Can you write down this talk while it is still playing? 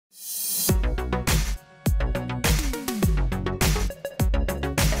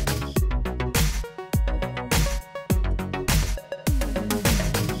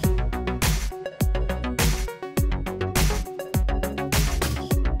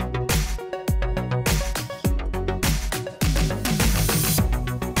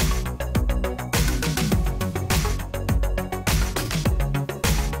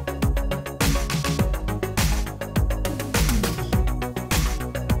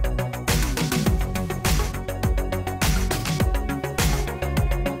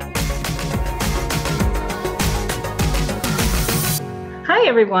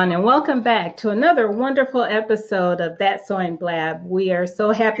everyone, and welcome back to another wonderful episode of That Sewing Blab. We are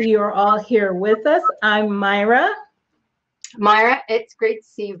so happy you're all here with us. I'm Myra. Myra, it's great to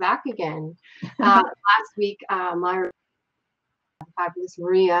see you back again. Last week, Myra, fabulous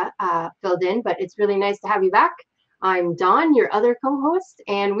Maria, filled in, but it's really nice to have you back. I'm Dawn, your other co-host,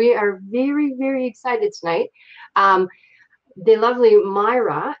 and we are very, very excited tonight. The lovely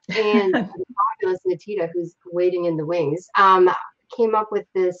Myra and the fabulous Nateida, who's waiting in the wings, came up with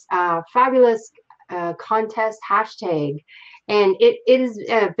this fabulous contest hashtag. And it has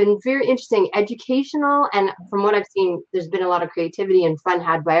been very interesting, educational, and from what I've seen, there's been a lot of creativity and fun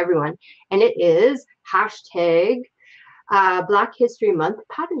had by everyone. And it is hashtag Black History Month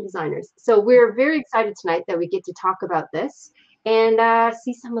pattern designers. So we're very excited tonight that we get to talk about this and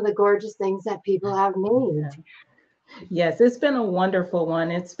see some of the gorgeous things that people have made. Yes, it's been a wonderful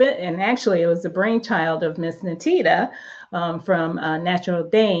one. And actually it was the brainchild of Miss Nateida from Natural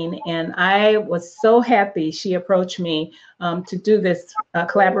Dane. And I was so happy she approached me to do this,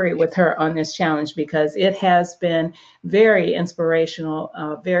 collaborate with her on this challenge, because it has been very inspirational,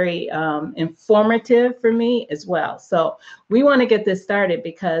 very informative for me as well. So we want to get this started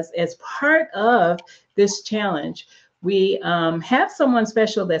because as part of this challenge, we have someone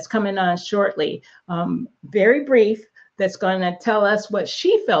special that's coming on shortly, very brief, that's going to tell us what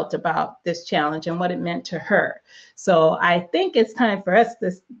she felt about this challenge and what it meant to her. So I think it's time for us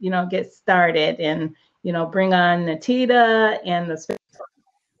to, get started and, bring on Nateida and the special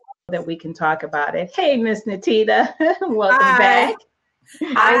that we can talk about it. Hey, Miss Nateida, welcome back.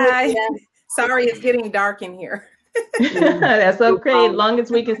 Hi. Sorry, it's getting dark in here. That's okay, as long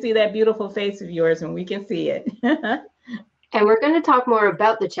as we can see that beautiful face of yours and we can see it. And we're going to talk more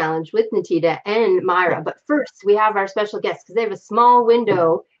about the challenge with Nateida and Myra. But first, we have our special guests because they have a small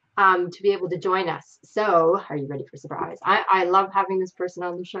window to be able to join us. So are you ready for a surprise? I love having this person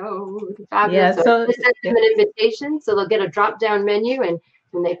on the show. Fabulous. Yeah, so send them an invitation. So they'll get a drop-down menu, and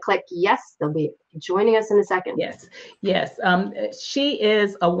when they click yes, they'll be joining us in a second. Yes. She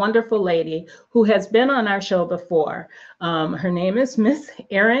is a wonderful lady who has been on our show before. Her name is Miss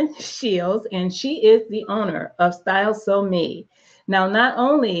Eryn Sheilds, and she is the owner of Style Sew Me. Now, not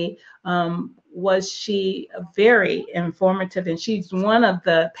only was she very informative, and she's one of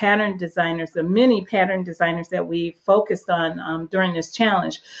the pattern designers, the many pattern designers that we focused on during this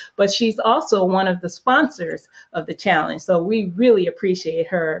challenge, but she's also one of the sponsors of the challenge. So we really appreciate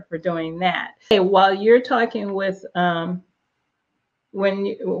her for doing that. Hey, while you're talking with while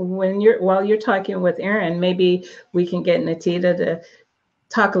you're talking with Eryn, maybe we can get Nateida to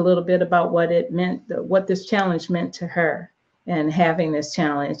talk a little bit about what it meant, what this challenge meant to her, and having this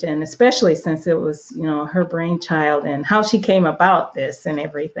challenge, and especially since it was, her brainchild, and how she came about this and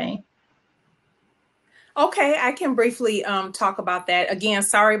everything. Okay, I can briefly talk about that. Again,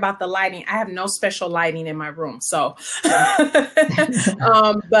 sorry about the lighting. I have no special lighting in my room. So,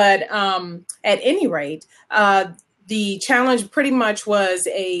 but at any rate, the challenge pretty much was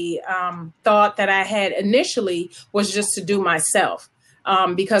a thought that I had initially was just to do myself.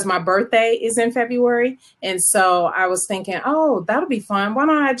 Because my birthday is in February. And so I was thinking, oh, that'll be fun. Why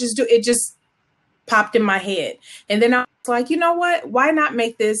don't I just do it? Just popped in my head. And then I was like, you know what? Why not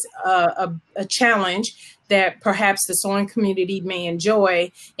make this a challenge that perhaps the sewing community may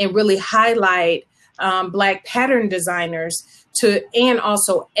enjoy and really highlight Black pattern designers and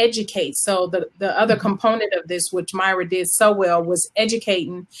also educate. So the other component of this, which Myra did so well, was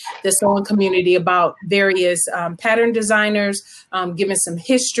educating the sewing community about various pattern designers, giving some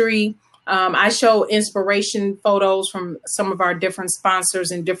history. I show inspiration photos from some of our different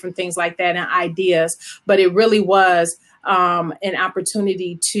sponsors and different things like that and ideas, but it really was an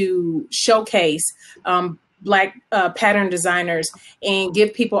opportunity to showcase Black pattern designers and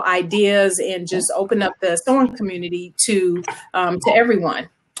give people ideas and just open up the sewing community to everyone.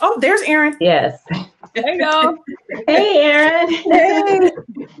 Oh, there's Eryn. Yes. There you go. Hey, Eryn. Hey.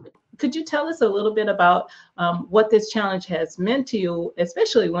 Could you tell us a little bit about what this challenge has meant to you,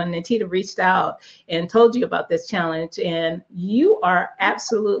 especially when Nateida reached out and told you about this challenge? And you are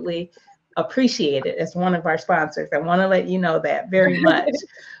absolutely appreciated as one of our sponsors. I want to let you know that very much.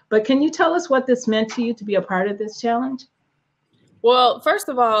 But can you tell us what this meant to you to be a part of this challenge? Well, first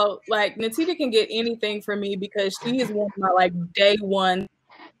of all, Nateida can get anything from me because she is one of my day one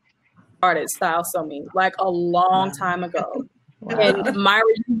started Style Sew Me, a long time ago. Wow. And Myra,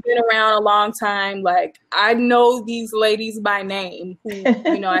 you've been around a long time. I know these ladies by name who,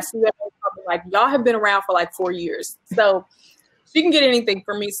 I see them y'all have been around for 4 years. So she can get anything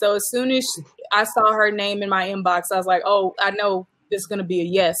from me. So as soon as I saw her name in my inbox, I was like, oh, I know this is going to be a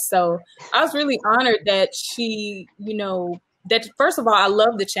yes. So I was really honored that she, that first of all, I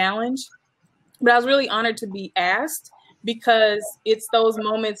love the challenge, but I was really honored to be asked, because it's those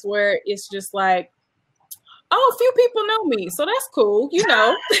moments where it's just like, oh, a few people know me, so that's cool, you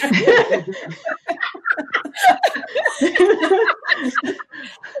know.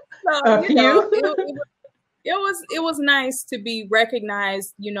 So, you know, it was nice to be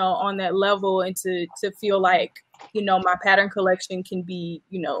recognized, you know, on that level, and to feel like, you know, my pattern collection can be,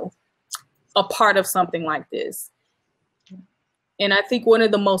 you know, a part of something like this. And I think one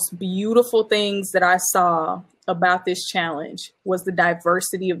of the most beautiful things that I saw about this challenge was the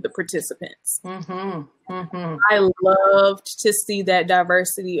diversity of the participants. Mm-hmm. Mm-hmm. I loved to see that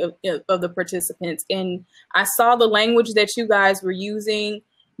diversity of the participants. And I saw the language that you guys were using.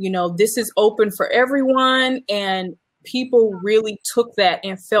 You know, this is open for everyone. And people really took that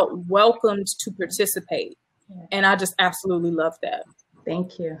and felt welcomed to participate. Yeah. And I just absolutely love that.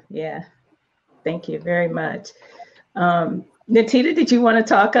 Thank you. Yeah. Thank you very much. Nateida, did you want to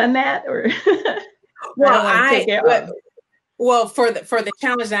talk on that, or? Well, for the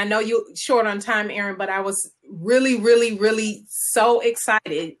challenge, I know you're short on time, Eryn, but I was really, really, really so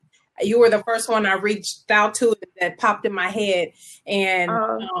excited. You were the first one I reached out to that popped in my head, and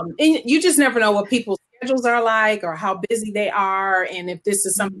you just never know what people's schedules are like, or how busy they are, and if this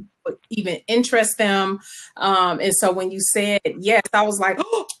is something that would even interest them. And so when you said yes, I was like,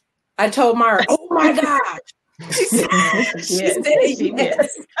 oh, I told Myra, oh my gosh. She said yes. She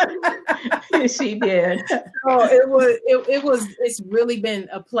did. So it's really been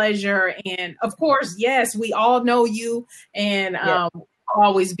a pleasure. And of course, yes, we all know you, and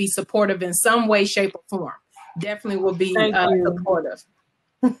always be supportive in some way, shape, or form. Definitely will be supportive.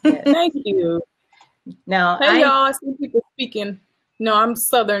 Yes. Thank you. Now, hey y'all, I see people speaking. No, I'm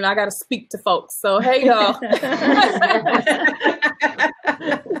Southern. I got to speak to folks. So, hey y'all.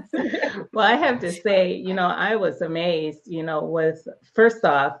 Well, I have to say, you know, I was amazed, you know, with first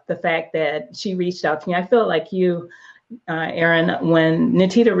off, the fact that she reached out to me. I felt like you, Eryn, when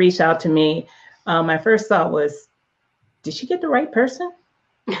Nateida reached out to me, my first thought was, did she get the right person?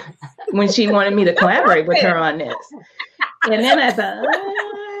 When she wanted me to collaborate with her on this. And then I thought,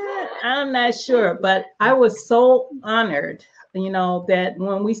 I'm not sure, but I was so honored, you know, that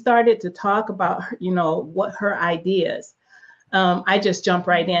when we started to talk about, you know, what her ideas, I just jumped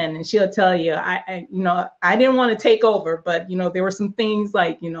right in, and she'll tell you, I didn't want to take over, but, you know, there were some things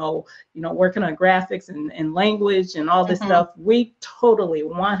like, you know, working on graphics and language and all this stuff. We totally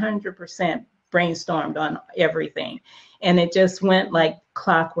 100% brainstormed on everything, and it just went like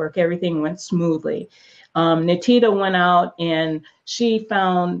clockwork. Everything went smoothly. Nateida went out and she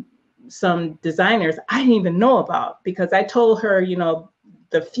found some designers I didn't even know about, because I told her, you know,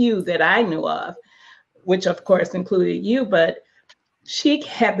 the few that I knew of, which of course included you, but she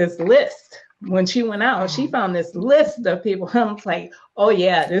had this list. When she went out, she found this list of people. I was like, oh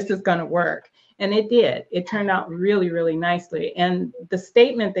yeah, this is going to work. And it did. It turned out really, really nicely. And the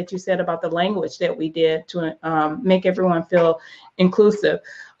statement that you said about the language that we did to make everyone feel inclusive,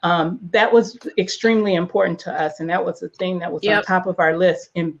 that was extremely important to us. And that was the thing that was on top of our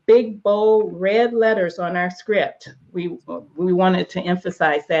list in big, bold, red letters on our script. We wanted to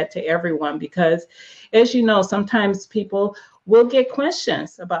emphasize that to everyone, because as you know, sometimes people will get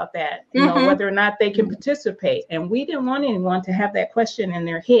questions about that, you know, whether or not they can participate. And we didn't want anyone to have that question in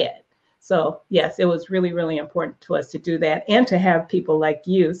their head. So yes, it was really, really important to us to do that, and to have people like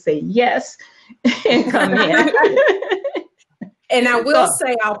you say yes and come in. And I will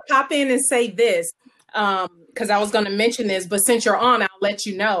say, I'll pop in and say this, because I was going to mention this, but since you're on, I'll let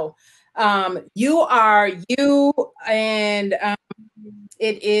you know. You and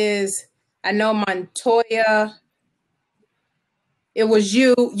it is, I know Montoya, it was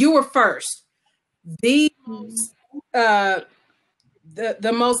you were first. The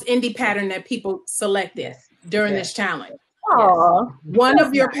most indie pattern that people selected during this challenge. Oh, one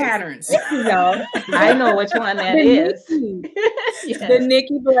of your patterns. You know, I know which one that is. Yes. The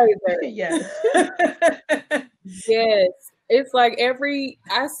Nikki Blazer. Yes. Yes. It's like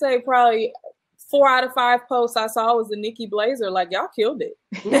I say probably 4 out of 5 posts I saw was the Nikki Blazer. Like, y'all killed it.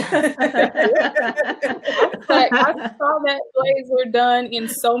 I saw that blazer done in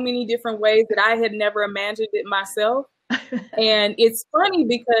so many different ways that I had never imagined it myself. And it's funny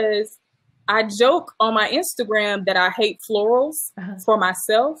because I joke on my Instagram that I hate florals for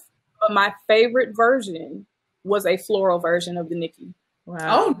myself, but my favorite version was a floral version of the Nikki. Wow.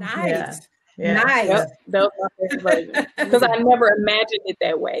 Oh, nice. Yeah. Nice. Yep, that was my favorite version, because I never imagined it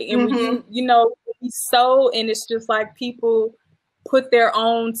that way. And when you sew, and it's just like people put their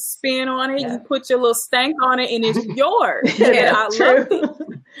own spin on it. Yeah. You put your little stank on it, and it's yours. Yeah, I love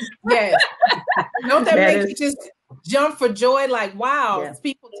it. Yeah. Don't that make you jump for joy, like, wow, Yeah.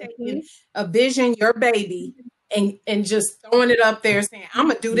 people taking a vision, your baby, and just throwing it up there saying, I'm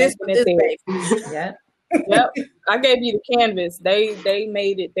going to do this with this baby. Yeah. Yep. I gave you the canvas. They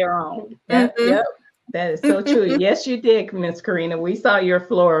made it their own. That, Yep. That is so true. Yes, you did, Miss Karina. We saw your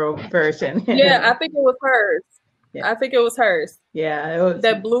floral version. Yeah, I think it was hers. Yeah. I think it was hers. Yeah, it was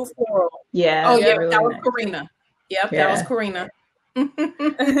That blue floral. Yeah. Oh, yeah, really that was nice. Karina. Yep, Yeah. that was Karina.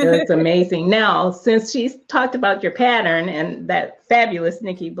 It was amazing. Now, since she's talked about your pattern and that fabulous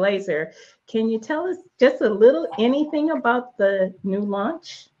Nikki blazer, can you tell us just a little anything about the new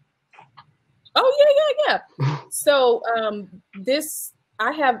launch? Oh, yeah. So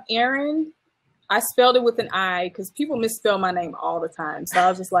I have Eryn. I spelled it with an I because people misspell my name all the time. So I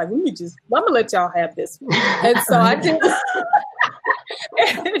was just like, I'm gonna let y'all have this one. And so I did.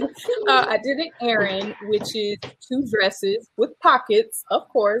 I did an Eryn, which is 2 dresses with pockets, of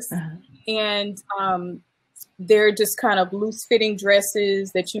course, and they're just kind of loose fitting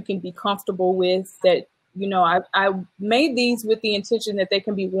dresses that you can be comfortable with. That I made these with the intention that they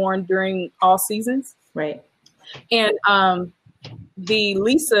can be worn during all seasons. Right. And the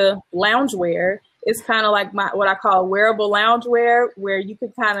Lisa loungewear is kind of like what I call wearable loungewear, where you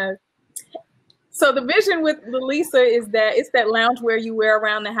could kind of. So the vision with the Lisa is that it's that loungewear you wear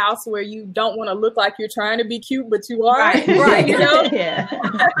around the house where you don't want to look like you're trying to be cute, but you are. Right. Yeah.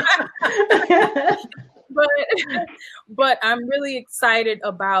 But I'm really excited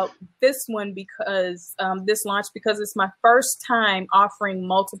about this one because this launch, because it's my first time offering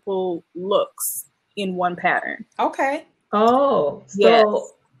multiple looks in one pattern. Okay. Oh, so Yes.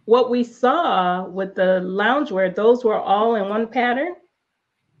 What we saw with the loungewear, those were all in one pattern?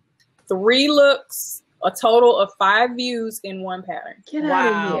 3 looks, a total of 5 views in one pattern. Get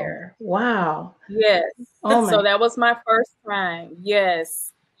out of here. Wow. Yes. Oh So that was my first time.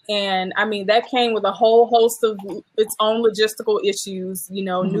 Yes. And I mean, that came with a whole host of its own logistical issues,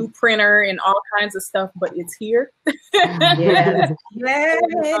 new printer and all kinds of stuff, but it's here. Yeah.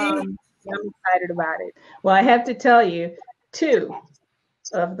 I'm excited about it. Well, I have to tell you, 2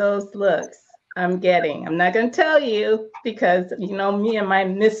 of those looks I'm getting. I'm not going to tell you because me and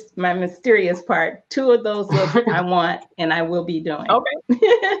my mysterious part. 2 of those looks I want and I will be doing. Okay.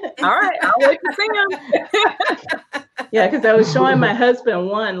 All right. I'll wait to see them. Yeah, because I was showing my husband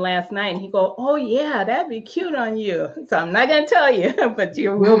one last night and he go, "Oh yeah, that'd be cute on you." So I'm not going to tell you, but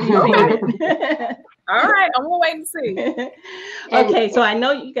you will be seeing it. All right. I'm going to wait and see. Okay. So I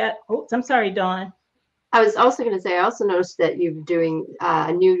know you got, I'm sorry, Dawn. I was also going to say, I also noticed that you're doing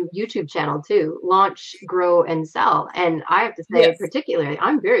a new YouTube channel too, Launch, Grow, and Sell. And I have to say, particularly,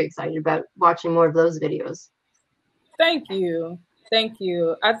 I'm very excited about watching more of those videos. Thank you.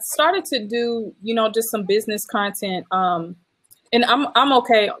 I started to do, just some business content. And I'm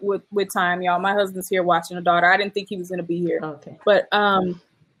okay with time, y'all. My husband's here watching a daughter. I didn't think he was going to be here. Okay. But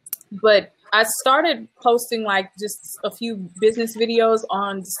I started posting like just a few business videos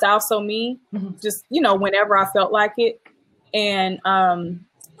on Style So Me, just, whenever I felt like it. And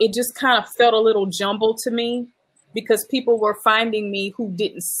it just kind of felt a little jumbled to me because people were finding me who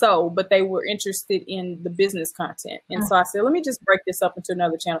didn't sew, but they were interested in the business content. And so I said, let me just break this up into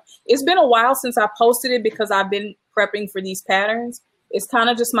another channel. It's been a while since I posted it because I've been prepping for these patterns. It's kind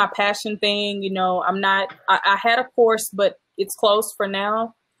of just my passion thing. I had a course, but it's closed for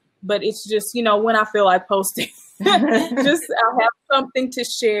now. But it's just, when I feel like posting, just I'll have something to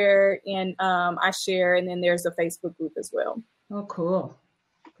share and I share. And then there's a Facebook group as well. Oh, cool.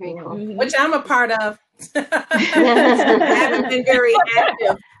 Very cool. Which I'm a part of. I haven't been very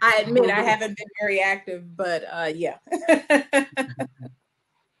active. I admit I haven't been very active, but yeah.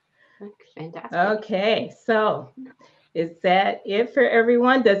 Fantastic. Okay. So is that it for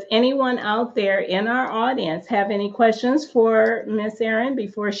everyone? Does anyone out there in our audience have any questions for Miss Eryn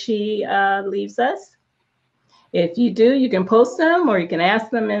before she leaves us? If you do, you can post them or you can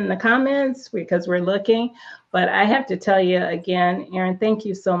ask them in the comments because we're looking. But I have to tell you again, Eryn, thank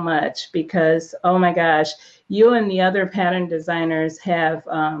you so much because, oh my gosh, you and the other pattern designers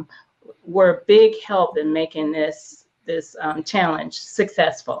were a big help in making this challenge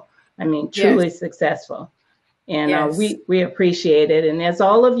successful. I mean, truly successful. And we appreciate it. And as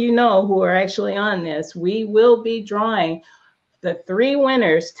all of you know who are actually on this, we will be drawing the 3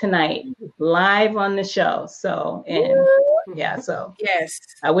 winners tonight live on the show. So, yes,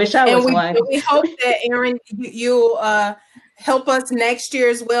 I wish I was one. We hope that, Eryn, you'll help us next year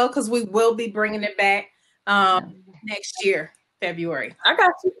as well, because we will be bringing it back next year, February. I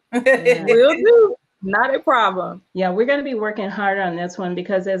got you. Will do. Not a problem. Yeah, we're going to be working hard on this one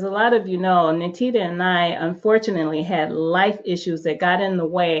because as a lot of you know, Nateida and I unfortunately had life issues that got in the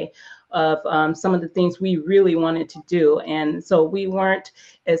way of some of the things we really wanted to do. And so we weren't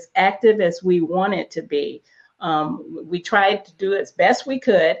as active as we wanted to be. We tried to do as best we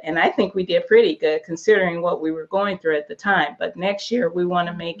could, and I think we did pretty good considering what we were going through at the time. But next year, we want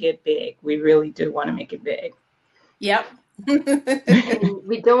to make it big. We really do want to make it big. Yep.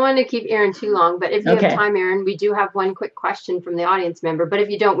 We don't want to keep Eryn too long, but if you Okay. have time, Eryn, we do have one quick question from the audience member. But if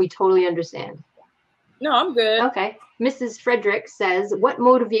you don't, we totally understand. No, I'm good. Okay. Mrs. Frederick says, what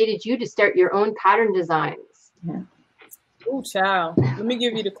motivated you to start your own pattern designs? Yeah. Oh, child. Let me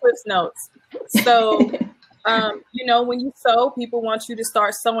give you the Cliff's Notes. So, you know, when you sew, people want you to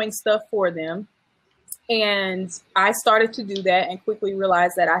start sewing stuff for them. And I started to do that and quickly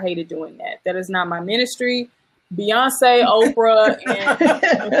realized that I hated doing that. That is not my ministry. Beyonce, Oprah,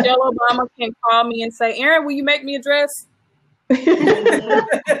 and Michelle Obama can call me and say, Eryn, will you make me a dress?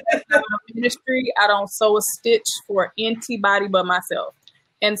 Ministry, I don't sew a stitch for anybody but myself.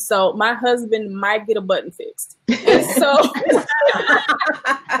 And so my husband might get a button fixed. And so,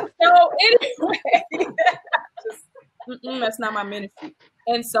 so anyway, that's not my ministry.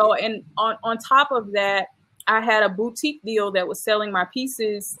 And so, and on top of that, I had a boutique deal that was selling my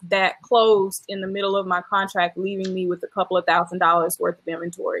pieces that closed in the middle of my contract, leaving me with a couple of $1,000s worth of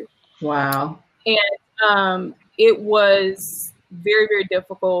inventory. Wow. And it was very, very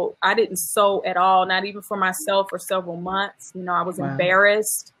difficult. I didn't sew at all, not even for myself for several months. You know, I was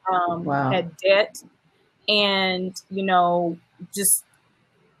embarrassed, had debt, and, you know, just,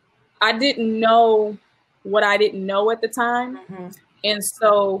 I didn't know what I didn't know at the time. Mm-hmm. And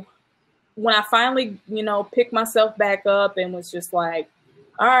so when I finally, you know, picked myself back up and was just like,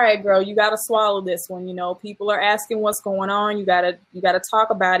 all right, girl, you got to swallow this one. You know, people are asking what's going on. You got to talk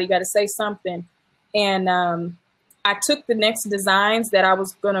about it. You got to say something. And I took the next designs that I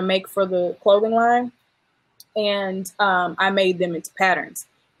was going to make for the clothing line, and I made them into patterns,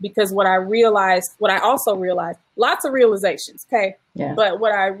 because what I also realized, lots of realizations. Okay. Yeah. But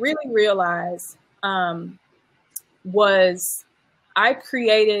what I really realized was I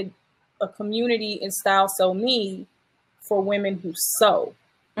created a community in Style Sew Me for women who sew.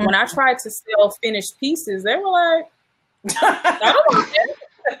 Mm-hmm. When I tried to sell finished pieces, they were like, I don't want that.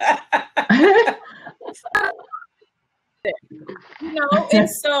 You know, and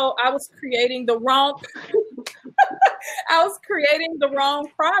so I was creating the wrong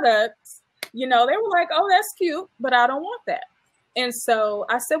products. You know, they were like, oh, that's cute, but I don't want that. And so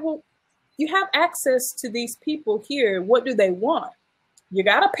I said, well, you have access to these people here. What do they want? You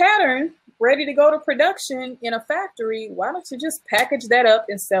got a pattern ready to go to production in a factory. Why don't you just package that up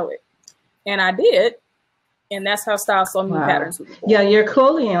and sell it? And I did. And that's how Style Sew Me patterns was born. Yeah, your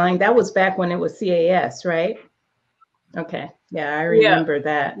clothing line, that was back when it was CAS, right? Okay. Yeah, I remember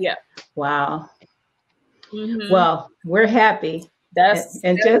that. Yeah. Wow. Mm-hmm. Well, we're happy. That's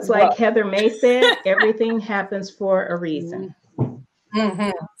just like Heather May said, everything happens for a reason. Mm-hmm.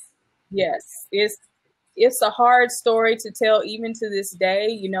 Yes. It's a hard story to tell even to this day.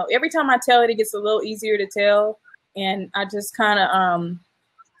 You know, every time I tell it, it gets a little easier to tell. And I just kind of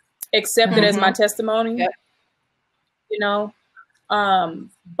accept it as my testimony. Yep. You know,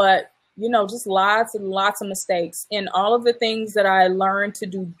 but you know, just lots and lots of mistakes, and all of the things that I learned to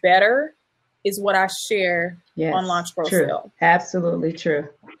do better is what I share on Launch Pro Sale. Absolutely true.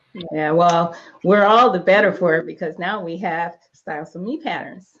 Yeah. Well, we're all the better for it because now we have Style Sew Me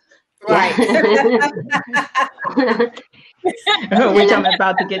patterns. Right. Which I'm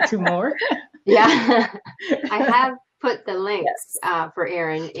about to get to more. Yeah. I have put the links for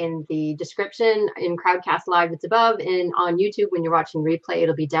Eryn in the description in Crowdcast Live. It's above, and on YouTube when you're watching replay,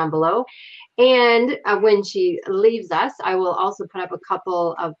 it'll be down below. And when she leaves us, I will also put up a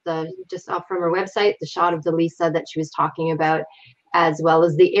couple of just off from her website, the shot of the Lisa that she was talking about, as well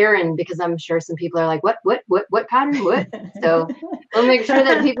as the Eryn, because I'm sure some people are like, what pattern, what? So we'll make sure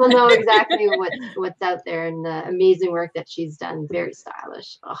that people know exactly what's out there, and the amazing work that she's done. Very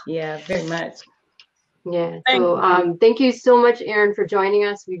stylish. Oh. Yeah, very much. Yeah. So thank you so much, Eryn, for joining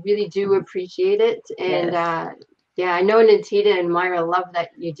us. We really do appreciate it. And yeah, I know Nateida and Myra love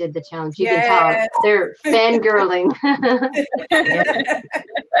that you did the challenge. You can tell they're fangirling.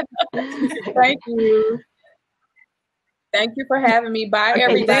 Thank you. Thank you for having me. Bye,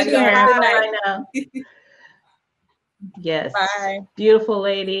 everybody. Bye. Yes. Bye. Beautiful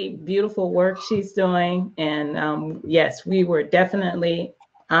lady, beautiful work she's doing. And yes, we were definitely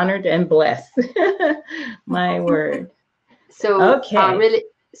honored and blessed. My word. So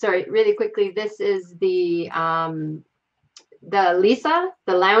really quickly, this is the Lisa,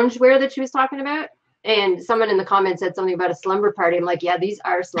 the loungewear that she was talking about. And someone in the comments said something about a slumber party. I'm like, yeah, these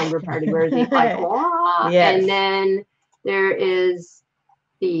are slumber party wears. Like, wow. Yes. And then there is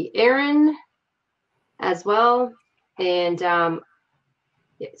the Eryn as well. And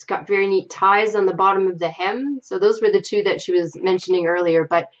it's got very neat ties on the bottom of the hem. So those were the two that she was mentioning earlier,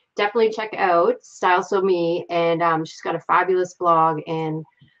 but definitely check out Style Sew Me. And she's got a fabulous blog and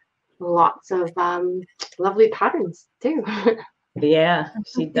lots of lovely patterns too. Yeah,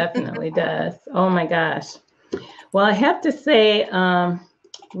 she definitely does. Oh my gosh. Well, I have to say,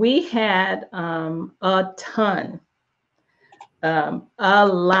 we had a ton, a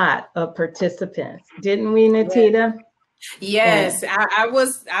lot of participants, didn't we, Nateida? Yes, I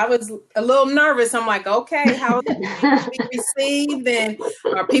was a little nervous. I'm like, okay, how is it going to be received, and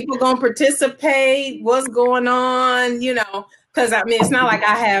are people going to participate? What's going on? Because I mean, it's not like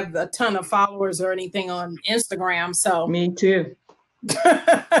I have a ton of followers or anything on Instagram. So Me too.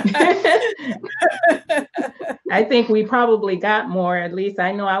 I think we probably got more. At least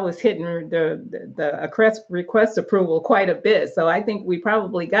I know I was hitting the request approval quite a bit. So I think we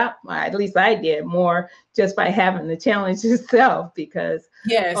probably got, at least I did, more just by having the challenge itself. Because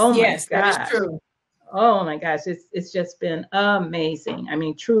yes, that is true. Oh my gosh, it's just been amazing. I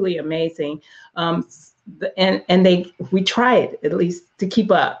mean, truly amazing. We tried at least to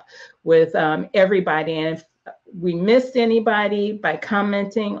keep up with everybody, and if we missed anybody by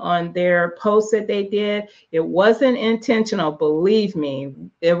commenting on their posts that they did, it wasn't intentional. Believe me,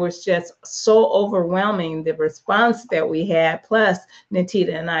 it was just so overwhelming, the response that we had. Plus,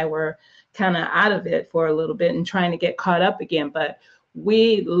 Nateida and I were kind of out of it for a little bit and trying to get caught up again. But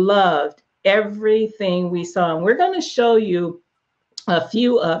we loved everything we saw, and we're going to show you a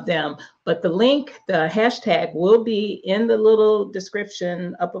few of them, but the link, the hashtag, will be in the little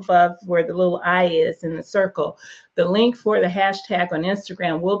description up above where the little I is in the circle. The link for the hashtag on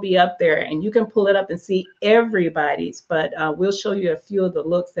Instagram will be up there, and you can pull it up and see everybody's, but we'll show you a few of the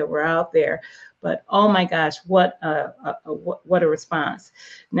looks that were out there. But oh my gosh, what a response.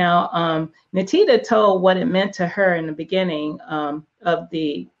 Now, Nateida told what it meant to her in the beginning of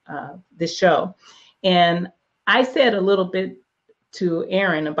the show, and I said a little bit to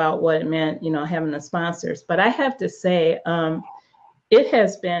Eryn about what it meant, having the sponsors. But I have to say, it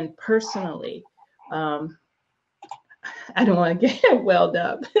has been personally, I don't want to get welled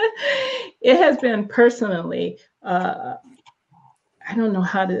up. It has been personally, I don't know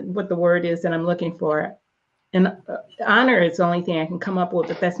what the word is that I'm looking for. And honor is the only thing I can come up with,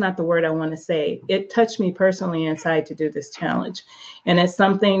 but that's not the word I want to say. It touched me personally inside to do this challenge. And it's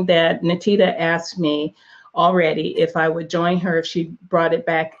something that Nateida asked me already if I would join her if she brought it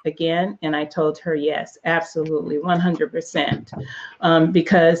back again. And I told her, yes, absolutely, 100%.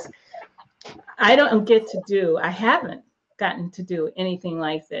 Because I haven't gotten to do anything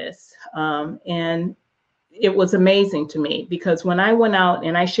like this. And it was amazing to me, because when I went out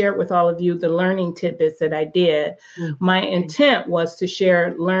and I shared with all of you the learning tidbits that I did, my intent was to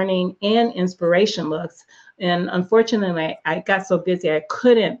share learning and inspiration looks. And unfortunately, I got so busy, I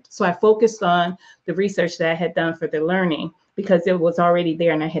couldn't. So I focused on the research that I had done for the learning, because it was already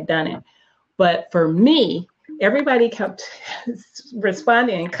there and I had done it. But for me, everybody kept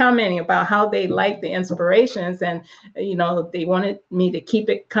responding and commenting about how they liked the inspirations, and, they wanted me to keep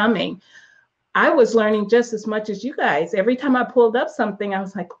it coming. I was learning just as much as you guys. Every time I pulled up something, I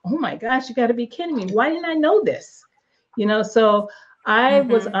was like, oh my gosh, you got to be kidding me. Why didn't I know this? So I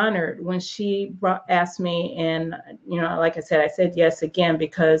was honored when she asked me, and, like I said yes again,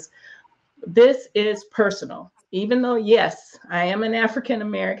 because this is personal. Even though, yes, I am an African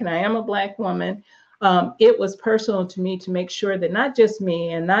American, I am a Black woman, it was personal to me to make sure that not just me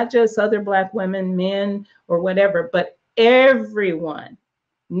and not just other Black women, men, or whatever, but everyone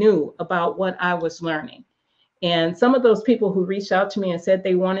knew about what I was learning. And some of those people who reached out to me and said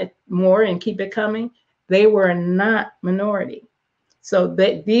they wanted more and keep it coming, they were not minority. So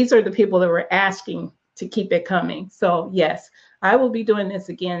these are the people that were asking to keep it coming. So yes, I will be doing this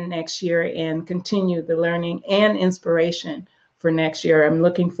again next year and continue the learning and inspiration for next year. I'm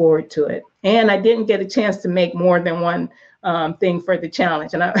looking forward to it. And I didn't get a chance to make more than one thing for the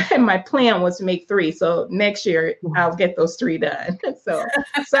challenge. And my plan was to make 3. So next year I'll get those 3 done. So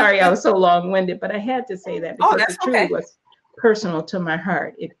sorry I was so long-winded, but I had to say that because it truly was personal to my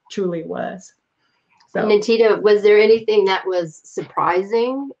heart. It truly was. So, Nateida, was there anything that was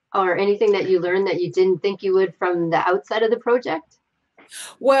surprising or anything that you learned that you didn't think you would from the outside of the project?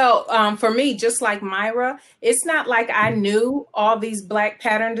 Well, for me, just like Myra, it's not like I knew all these Black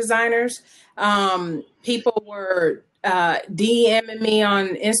pattern designers. People were DMing me on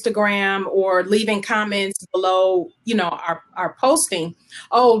Instagram or leaving comments below, our posting.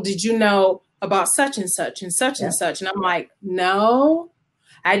 Oh, did you know about such and such and such and such? And I'm like, no,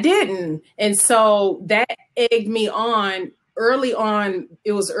 I didn't. And so that egged me on early on,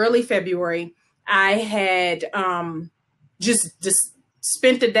 it was early February. I had just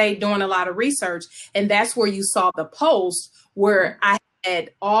spent the day doing a lot of research, and that's where you saw the post where I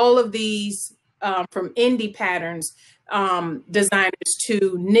had all of these from indie patterns designers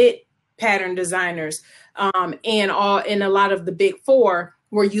to knit pattern designers, and a lot of the big four,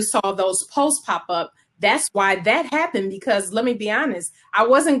 where you saw those posts pop up. That's why that happened, because let me be honest, I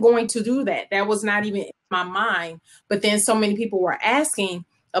wasn't going to do that. That was not even in my mind. But then so many people were asking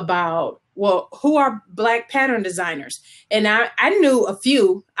about, well, who are Black pattern designers? And I knew a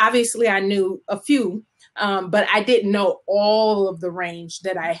few. Obviously, I knew a few, but I didn't know all of the range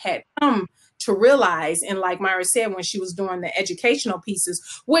that I had come to realize. And like Myra said, when she was doing the educational pieces,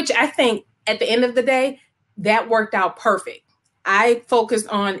 which I think at the end of the day, that worked out perfect. I focused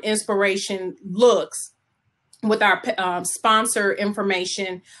on inspiration looks with our sponsor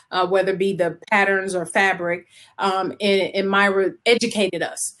information, whether it be the patterns or fabric, and Myra educated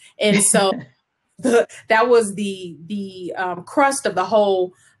us. And so that was the crust of the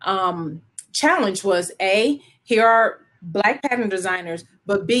whole challenge was A, here are Black pattern designers,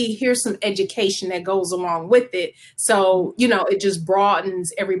 but B, here's some education that goes along with it. So, it just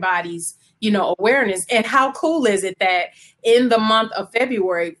broadens everybody's, awareness. And how cool is it that in the month of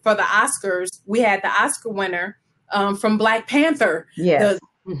February for the Oscars, we had the Oscar winner from Black Panther. Yes.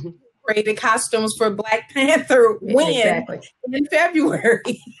 The created costumes for Black Panther win in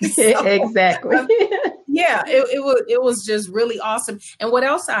February. So, exactly. Yeah, it was just really awesome. And what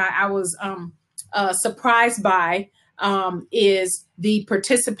else I was surprised by is the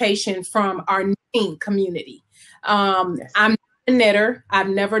participation from our knitting community. Yes. I'm not a knitter. I've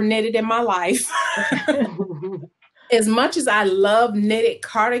never knitted in my life. As much as I love knitted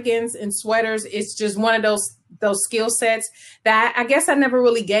cardigans and sweaters, it's just one of those skill sets that I guess I never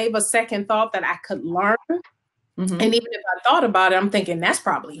really gave a second thought that I could learn. Mm-hmm. And even if I thought about it, I'm thinking that's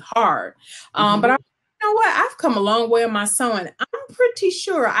probably hard. Mm-hmm. But you know what? I've come a long way on my sewing. I'm pretty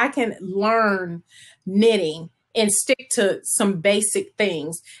sure I can learn knitting and stick to some basic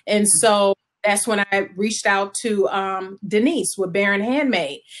things. And so that's when I reached out to Denise with Barron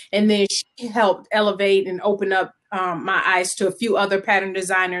Handmade. And then she helped elevate and open up my eyes to a few other pattern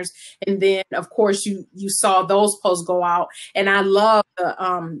designers. And then, of course, you saw those posts go out. And I love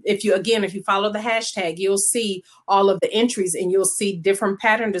if you follow the hashtag, you'll see all of the entries, and you'll see different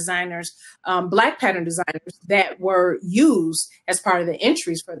pattern designers, Black pattern designers that were used as part of the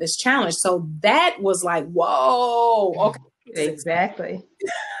entries for this challenge. So that was like, whoa. Okay. Exactly.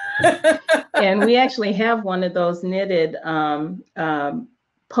 And we actually have one of those knitted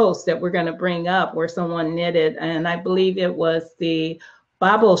posts that we're going to bring up where someone knitted, and I believe it was the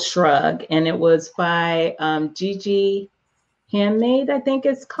Bobble Shrug, and it was by Gigi Handmade, I think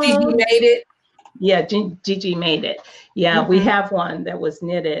it's called. Gigi Made It. Yeah, Gigi Made It. Yeah, mm-hmm. We have one that was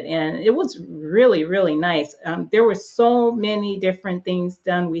knitted, and it was really, really nice. There were so many different things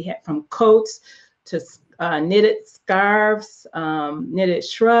done. We had from coats to knitted scarves, knitted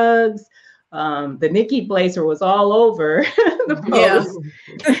shrugs. The Nikki Blazer was all over the post.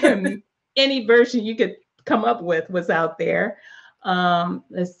 Yeah. Any version you could come up with was out there.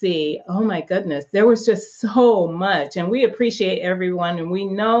 Let's see. Oh my goodness. There was just so much, and we appreciate everyone. And we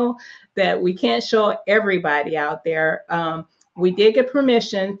know that we can't show everybody out there. We did get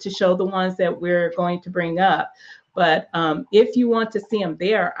permission to show the ones that we're going to bring up. But if you want to see them,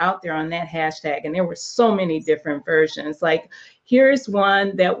 they are out there on that hashtag. And there were so many different versions. Like, here's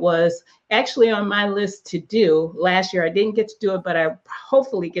one that was actually on my list to do last year. I didn't get to do it, but I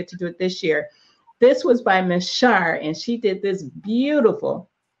hopefully get to do it this year. This was by Miss Shar, and she did this beautiful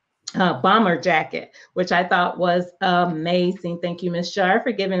bomber jacket, which I thought was amazing. Thank you, Miss Shar,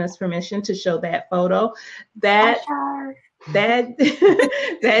 for giving us permission to show that photo. That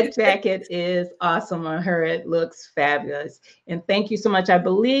jacket is awesome on her. It looks fabulous. And thank you so much. I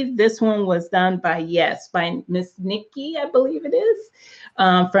believe this one was done by Miss Nikki, I believe it is,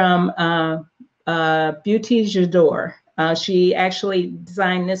 from Beauty J'adore. She actually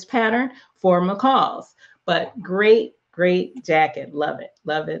designed this pattern for McCall's, but great jacket. Love it,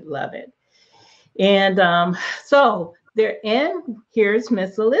 love it, love it. And so there, and here's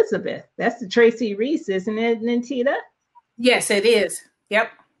Miss Elizabeth. That's the Tracy Reese, isn't it, Nateida? Yes, it is.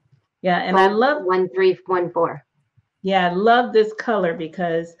 Yep. Yeah, and I love 1314. Yeah, I love this color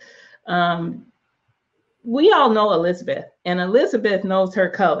because we all know Elizabeth, and Elizabeth knows her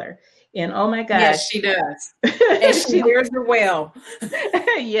color. And oh my gosh. Yes, she does. And she wears her well.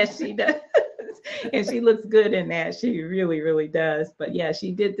 Yes, she does. And she looks good in that. She really, really does. But yeah,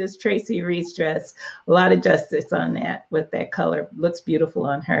 she did this Tracy Reese dress. A lot of justice on that with that color. Looks beautiful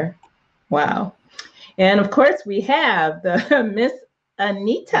on her. Wow. And of course, we have the Miss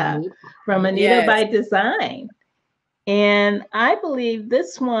Anita from Anita by Design. And I believe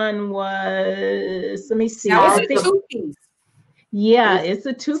this one was, let me see. That was a two-piece. Yeah, it's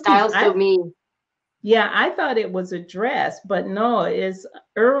a two-piece. Styles to me. Yeah, I thought it was a dress, but no, it's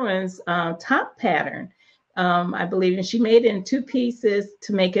Eryn's top pattern. I believe, and she made it in two pieces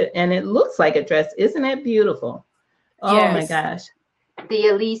to make it, and it looks like a dress. Isn't that beautiful? Oh my gosh. The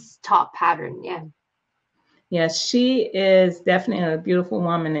Elise top pattern, yeah. Yes, she is definitely a beautiful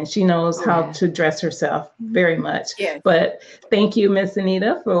woman, and she knows how to dress herself very much. Yeah. But thank you, Miss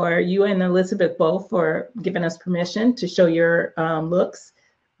Anita, for you and Elizabeth both for giving us permission to show your looks.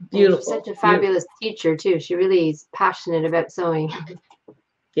 Beautiful. She's such a fabulous teacher too. She really is passionate about sewing.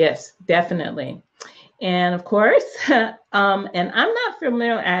 Yes, definitely. And of course, and I'm not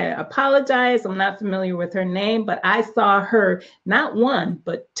familiar, I apologize, I'm not familiar with her name, but I saw her not one,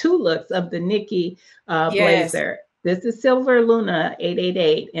 but two looks of the Nikki blazer. This is Silver Luna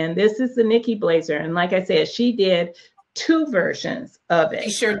 888, and this is the Nikki blazer. And like I said, she did two versions of it.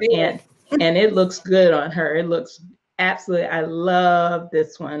 She sure did. And it looks good on her. It looks absolutely, I love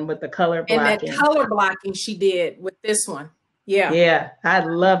this one with the color blocking. And that color blocking she did with this one. Yeah, I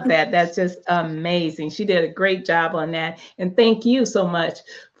love that. That's just amazing. She did a great job on that. And thank you so much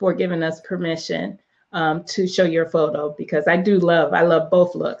for giving us permission to show your photo, because I love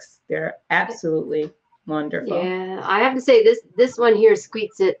both looks. They're absolutely wonderful. Yeah, I have to say this one here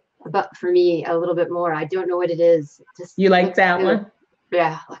squeaks it about for me a little bit more. I don't know what it is. You like that one?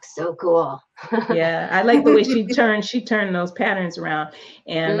 Yeah, looks so cool. Yeah, I like the way she turned those patterns around.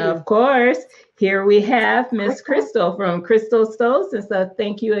 And of course, here we have Miss Crystal from Crystal Stoves. And so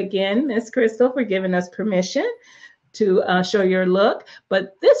thank you again, Miss Crystal, for giving us permission to show your look.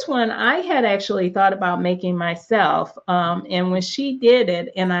 But this one I had actually thought about making myself. And when she did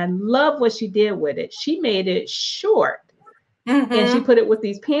it, and I love what she did with it, she made it short. And she put it with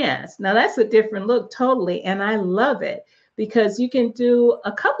these pants. Now that's a different look totally. And I love it, because you can do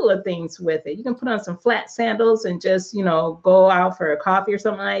a couple of things with it. You can put on some flat sandals and just, go out for a coffee or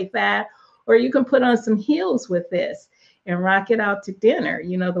something like that. Or you can put on some heels with this and rock it out to dinner,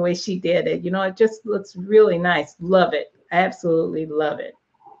 the way she did it. It just looks really nice. Love it. Absolutely love it.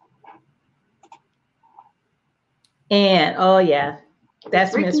 And, oh yeah,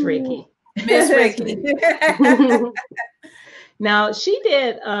 that's Miss Ricky. Miss Ricky. Now, she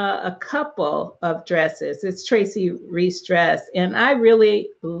did a couple of dresses. It's Tracy Reese dress. And I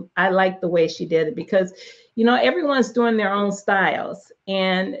like the way she did it, because, everyone's doing their own styles.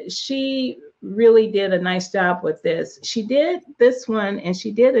 And she really did a nice job with this. She did this one, and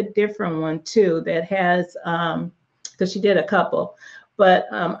she did a different one too that has, because she did a couple. But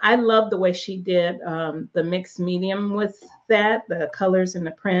I love the way she did the mixed medium with that, the colors and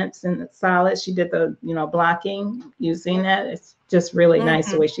the prints and the solids. She did the, blocking using that. It's just really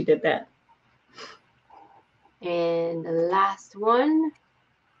nice the way she did that. And the last one.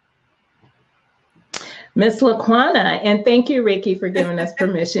 Miss Laquana, and thank you, Ricky, for giving us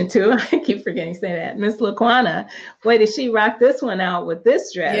permission to. I keep forgetting to say that. Miss Laquana, boy, did she rock this one out with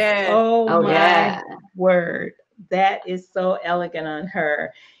this dress. Yeah. Oh my word. That is so elegant on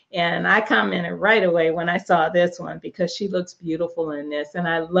her. And I commented right away when I saw this one, because she looks beautiful in this. And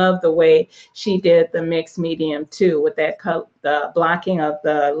I love the way she did the mixed medium too, with that the blocking of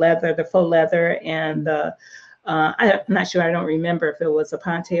the leather, the faux leather, and the, I'm not sure, I don't remember if it was a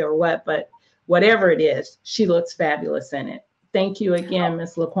ponte or what, but whatever it is, she looks fabulous in it. Thank you again,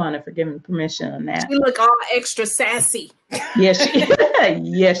 Miss Laquana, for giving permission on that. She look all extra sassy. Yes,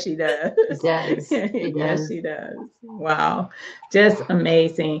 yes, she does. Yes, yes, she does. Wow, just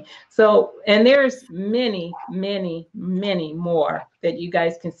amazing. So, and there's many, many, many more that you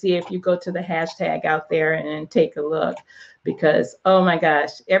guys can see if you go to the hashtag out there and take a look, because, oh my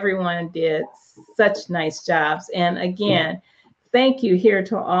gosh, everyone did such nice jobs. And again, thank you here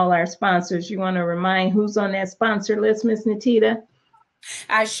to all our sponsors. You want to remind who's on that sponsor list, Miss Nateida?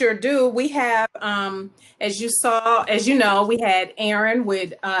 I sure do. We have, as you know, we had Eryn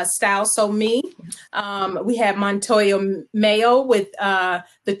with Style So Me. We had Montoya Mayo with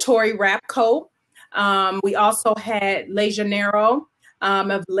the Tory Wrap Coat. We also had Le Janeiro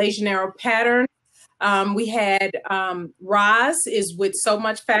of Le Janeiro Pattern. We had Roz is with So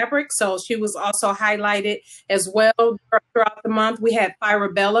Much Fabric, so she was also highlighted as well throughout the month. We had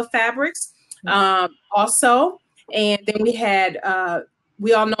Firabella Fabrics also, and then we had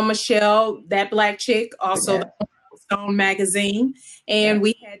we all know Michelle, that black chick, also the Stone magazine, and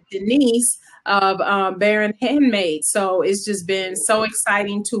we had Denise of Baron Handmade. So it's just been so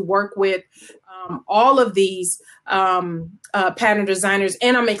exciting to work with all of these pattern designers.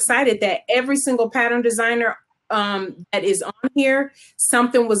 And I'm excited that every single pattern designer that is on here,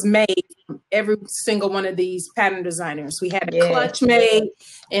 something was made from every single one of these pattern designers. We had a clutch made.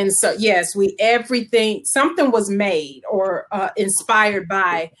 And so, yes, something was made or inspired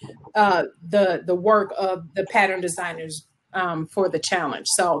by the work of the pattern designers for the challenge.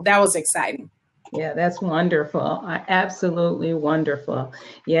 So that was exciting. Yeah, that's wonderful. Absolutely wonderful.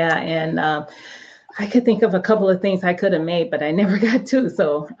 Yeah. And I could think of a couple of things I could have made, but I never got to.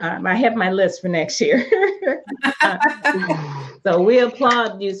 So I have my list for next year. So we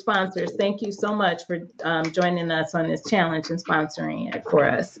applaud you, sponsors. Thank you so much for joining us on this challenge and sponsoring it for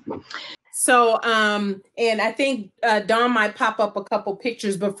us. So, and I think Dawn might pop up a couple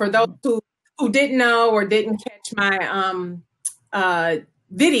pictures, but for those who didn't know or didn't catch my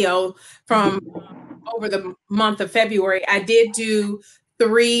video from over the month of February, I did do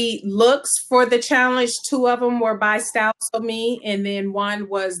 3 looks for the challenge. 2 of them were by Style So Me, and then one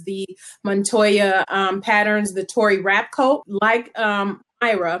was the Montoya patterns, the Tory wrap coat. Like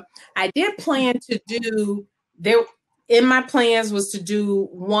Myra, I did plan to do in my plans was to do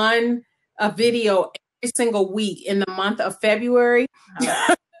a video every single week in the month of February.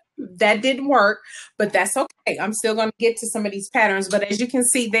 That didn't work, but that's okay. I'm still going to get to some of these patterns. But as you can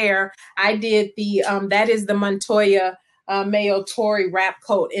see there, I did that is the Montoya Mayo Tory wrap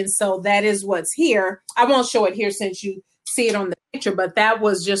coat. And so that is what's here. I won't show it here since you see it on the picture, but that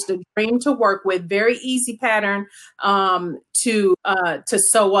was just a dream to work with. Very easy pattern to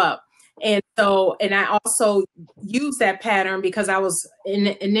sew up. And I also used that pattern because I was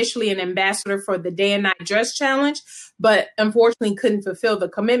initially an ambassador for the Day and Night Dress Challenge, but unfortunately couldn't fulfill the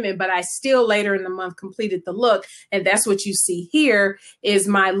commitment. But I still later in the month completed the look. And that's what you see here is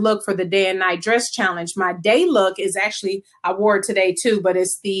my look for the Day and Night Dress Challenge. My day look is actually, I wore it today too, but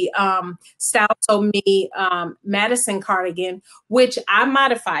it's the Style So Me Madison cardigan, which I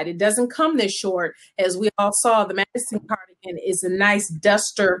modified. It doesn't come this short. As we all saw, the Madison cardigan is a nice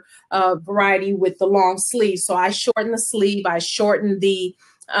duster variety with the long sleeve. So I shortened the sleeve. I shortened the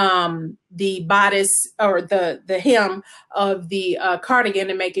bodice or the hem of the cardigan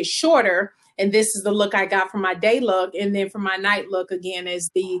to make it shorter. And this is the look I got for my day look. And then for my night look, again, is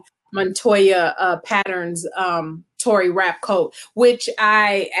the Montoya Patterns Tory wrap coat, which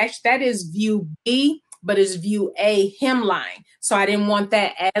that is view B, but is view A hemline. So I didn't want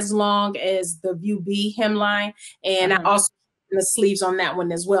that as long as the view B hemline. And I also the sleeves on that one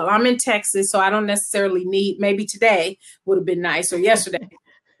as well. I'm in Texas, so I don't necessarily need, maybe today would have been nice or yesterday.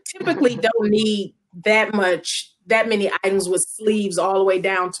 Typically don't need that many items with sleeves all the way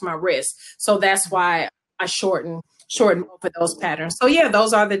down to my wrist. So that's why I shorten both of those patterns. So yeah,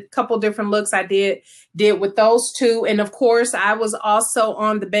 those are the couple different looks I did with those 2. And of course, I was also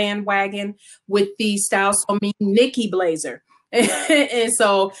on the bandwagon with the Style So Me Nikki blazer. And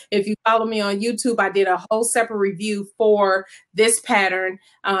so if you follow me on YouTube, I did a whole separate review for this pattern,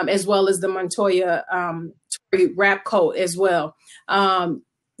 as well as the Montoya Tory wrap coat as well.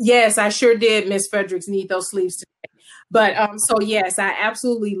 Yes, I sure did, Miss Fredericks, need those sleeves today. But so yes, I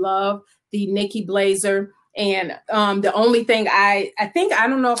absolutely love the Nikki blazer. And the only thing I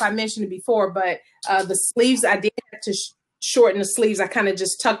don't know if I mentioned it before, but the sleeves, I did have to shorten the sleeves. I kind of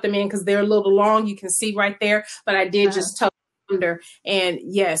just tucked them in because they're a little long. You can see right there, but I did just tuck under. And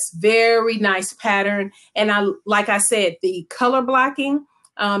yes, very nice pattern. And like I said, the color blocking,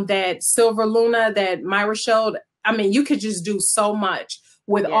 that Silver Luna that Myra showed, I mean, you could just do so much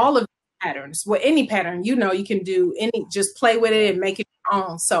with all of the patterns. With any pattern, you can do just play with it and make it your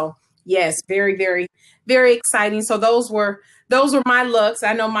own. So yes, very, very, very exciting. So those were my looks.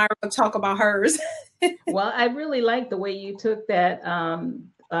 I know Myra will talk about hers. Well, I really like the way you took that,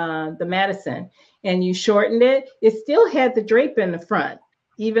 the Madison, and you shortened it. It still had the drape in the front,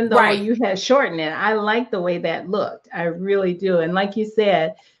 even though you had shortened it. I like the way that looked. I really do. And like you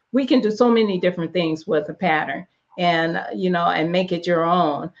said, we can do so many different things with a pattern and, and make it your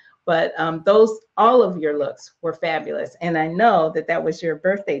own. But all of your looks were fabulous. And I know that was your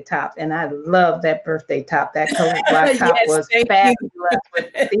birthday top. And I love that birthday top. That color black top was fabulous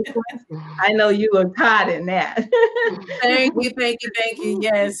with the sequins. I know you looked hot in that. Thank you.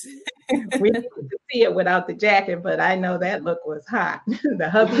 Yes. We didn't see it without the jacket, but I know that look was hot. The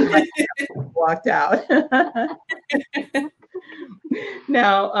hubby walked out.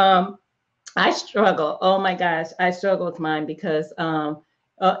 Now, I struggle. Oh my gosh, I struggle with mine because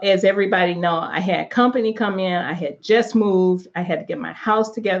as everybody know, I had company come in. I had just moved. I had to get my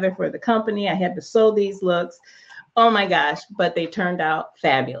house together for the company. I had to sew these looks. Oh my gosh, but they turned out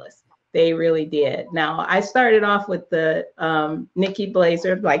fabulous. They really did. Now, I started off with the Nikki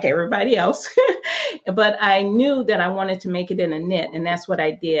blazer like everybody else, but I knew that I wanted to make it in a knit, and that's what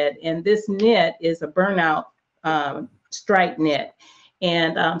I did. And this knit is a burnout stripe knit.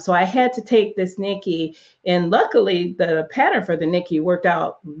 And so I had to take this Nikki, and luckily the pattern for the Nikki worked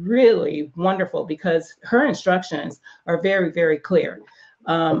out really wonderful because her instructions are very, very clear.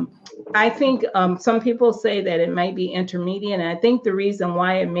 I think some people say that it might be intermediate, and I think the reason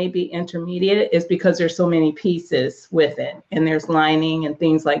why it may be intermediate is because there's so many pieces with it, and there's lining and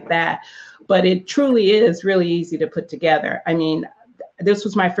things like that. But it truly is really easy to put together. I mean, this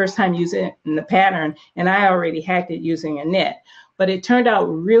was my first time using the pattern, and I already hacked it using a knit. But it turned out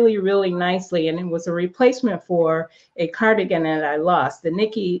really, really nicely, and it was a replacement for a cardigan that I lost. The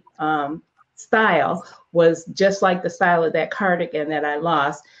Nikki style was just like the style of that cardigan that I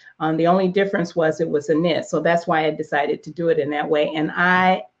lost. The only difference was it was a knit. So that's why I decided to do it in that way. And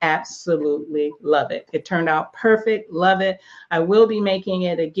I absolutely love it. It turned out perfect. Love it. I will be making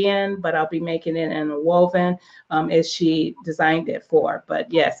it again, but I'll be making it in a woven as she designed it for.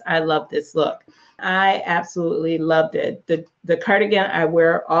 But yes, I love this look. I absolutely loved it. The cardigan I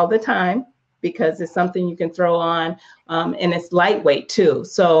wear all the time because it's something you can throw on, and it's lightweight too.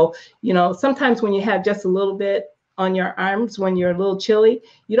 So, you know, sometimes when you have just a little bit on your arms when you're a little chilly,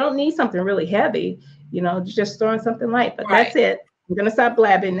 you don't need something really heavy, you know, just throwing something light. But That's it. I'm going to stop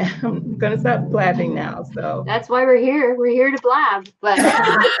blabbing now. I'm going to stop blabbing now. So that's why we're here. We're here to blab. But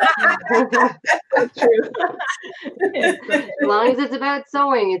that's true. As long as it's about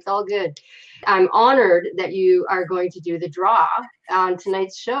sewing, it's all good. I'm honored that you are going to do the draw on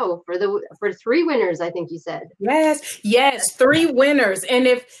tonight's show for 3 winners, I think you said. Yes, 3 winners. And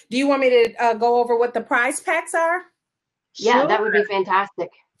do you want me to go over what the prize packs are? Yeah, Sure. that would be fantastic.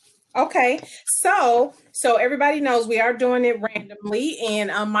 Okay, so everybody knows we are doing it randomly,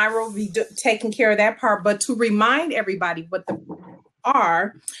 and Myra will be taking care of that part. But to remind everybody what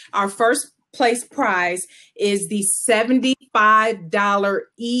our first place prize is the $75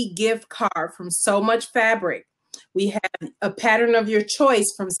 e-gift card from So Much Fabric. We have a pattern of your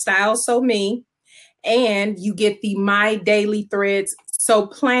choice from Style Sew Me, and you get the My Daily Threads Sew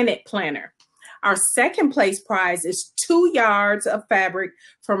Planet Planner. Our second place prize is 2 yards of fabric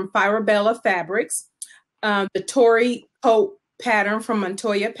from Firabella Fabrics, the Tory coat pattern from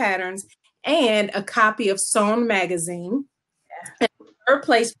Montoya Patterns, and a copy of Sewn Magazine. And the third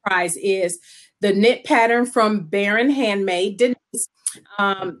place prize is the knit pattern from Baron Handmade, Denise,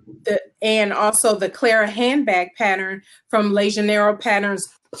 and also the Clara handbag pattern from Le Janeiro Patterns.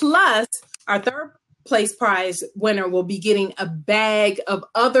 Plus, our third place prize winner will be getting a bag of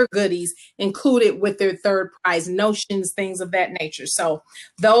other goodies included with their third prize, notions, things of that nature. So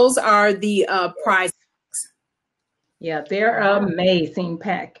those are the prizes. Yeah, they're amazing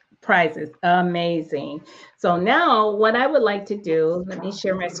prizes. Amazing. So now what I would like to do, let me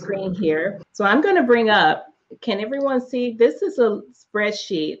share my screen here. So I'm going to bring up, can everyone see? This is a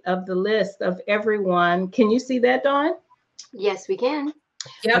spreadsheet of the list of everyone. Can you see that, Dawn? Yes, we can.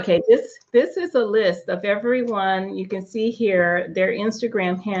 Yep. Okay, this is a list of everyone. You can see here their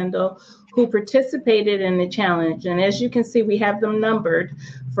Instagram handle who participated in the challenge. And as you can see, we have them numbered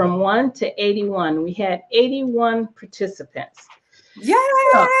from 1 to 81. We had 81 participants. Yay!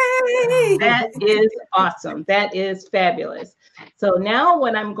 So, that is awesome. That is fabulous. So now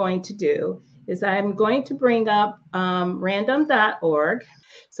what I'm going to do is I'm going to bring up random.org.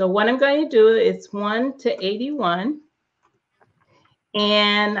 So what I'm going to do is 1 to 81.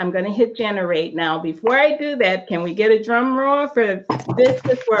 And I'm going to hit generate. Now, before I do that, can we get a drum roll for this?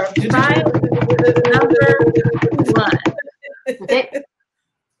 Is for prize number 1.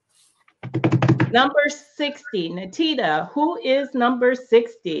 Number 60, Nateida. Who is number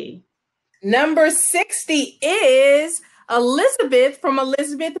 60? Number 60 is Elizabeth from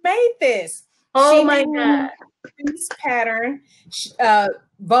Elizabeth Made This. Oh my God. This pattern,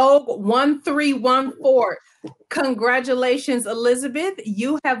 Vogue 1314. Congratulations, Elizabeth.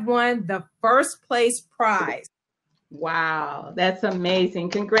 You have won the first place prize. Wow, that's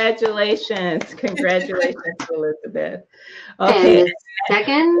amazing. Congratulations. Congratulations, Elizabeth. Okay. And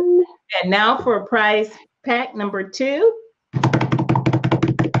second. And now for prize pack number 2.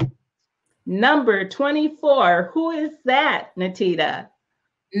 Number 24. Who is that, Nateida?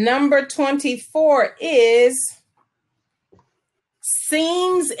 Number 24 is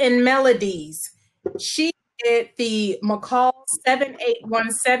Seams and Melodies. She did the McCall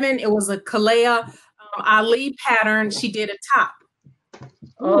 7817. It was a Kalea Ali pattern. She did a top.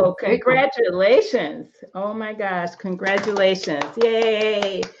 Oh, congratulations. Oh my gosh, congratulations.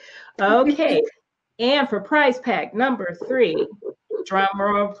 Yay. Okay. And for prize pack number 3, Drum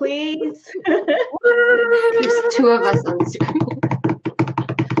roll, please. There's two of us on screen.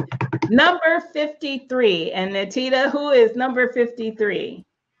 Number 53. And Nateida, who is number 53?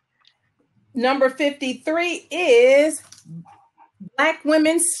 Number 53 is Black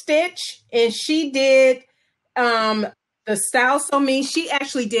Women Stitch, and she did the Style So Me. She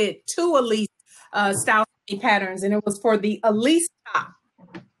actually did 2 Elise Style So Me patterns, and it was for the Elise top.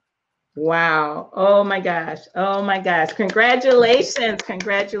 Wow. Oh my gosh. Oh my gosh. Congratulations.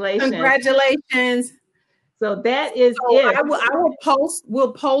 Congratulations. Congratulations. So that is So it.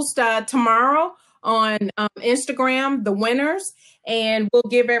 We'll post tomorrow on Instagram the winners, and we'll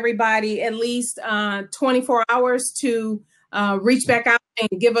give everybody at least 24 hours to reach back out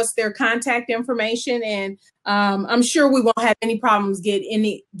and give us their contact information. And I'm sure we won't have any problems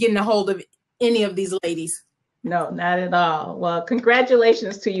getting a hold of any of these ladies. No, not at all. Well,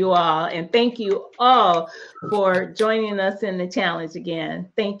 congratulations to you all. And thank you all for joining us in the challenge again.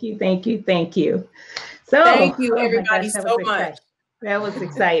 Thank you, thank you, thank you. So, thank you, everybody, so much. That was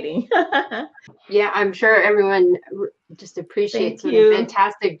exciting. Yeah, I'm sure everyone just appreciates what a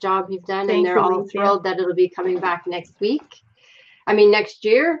fantastic job you've done. And they're all thrilled that it'll be coming back next week. I mean, next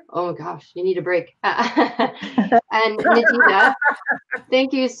year. Oh gosh, you need a break. And Nateida,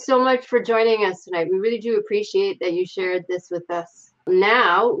 thank you so much for joining us tonight. We really do appreciate that you shared this with us.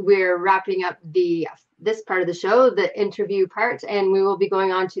 Now we're wrapping up this part of the show, the interview part, and we will be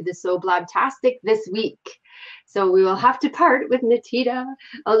going on to the Sew Blabtastic this week. So we will have to part with Nateida,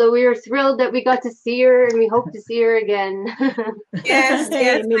 although we are thrilled that we got to see her, and we hope to see her again. Yes,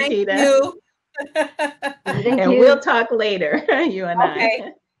 yes, thank you. And we'll talk later, you and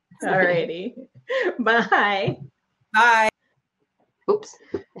I. All righty. Bye. Bye. Oops.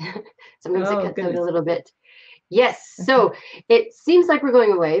 Sometimes it cuts out a little bit. Yes. So it seems like we're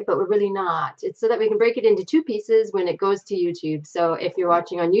going away, but we're really not. It's so that we can break it into 2 pieces when it goes to YouTube. So if you're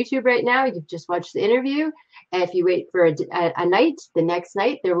watching on YouTube right now, you've just watched the interview. And if you wait for a night, the next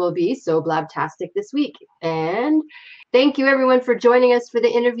night, there will be Sew Blabtastic this week. And thank you, everyone, for joining us for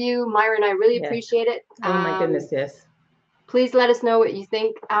the interview. Myra and I really appreciate it. Oh, my goodness, yes. Please let us know what you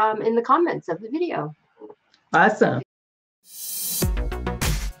think in the comments of the video. Awesome.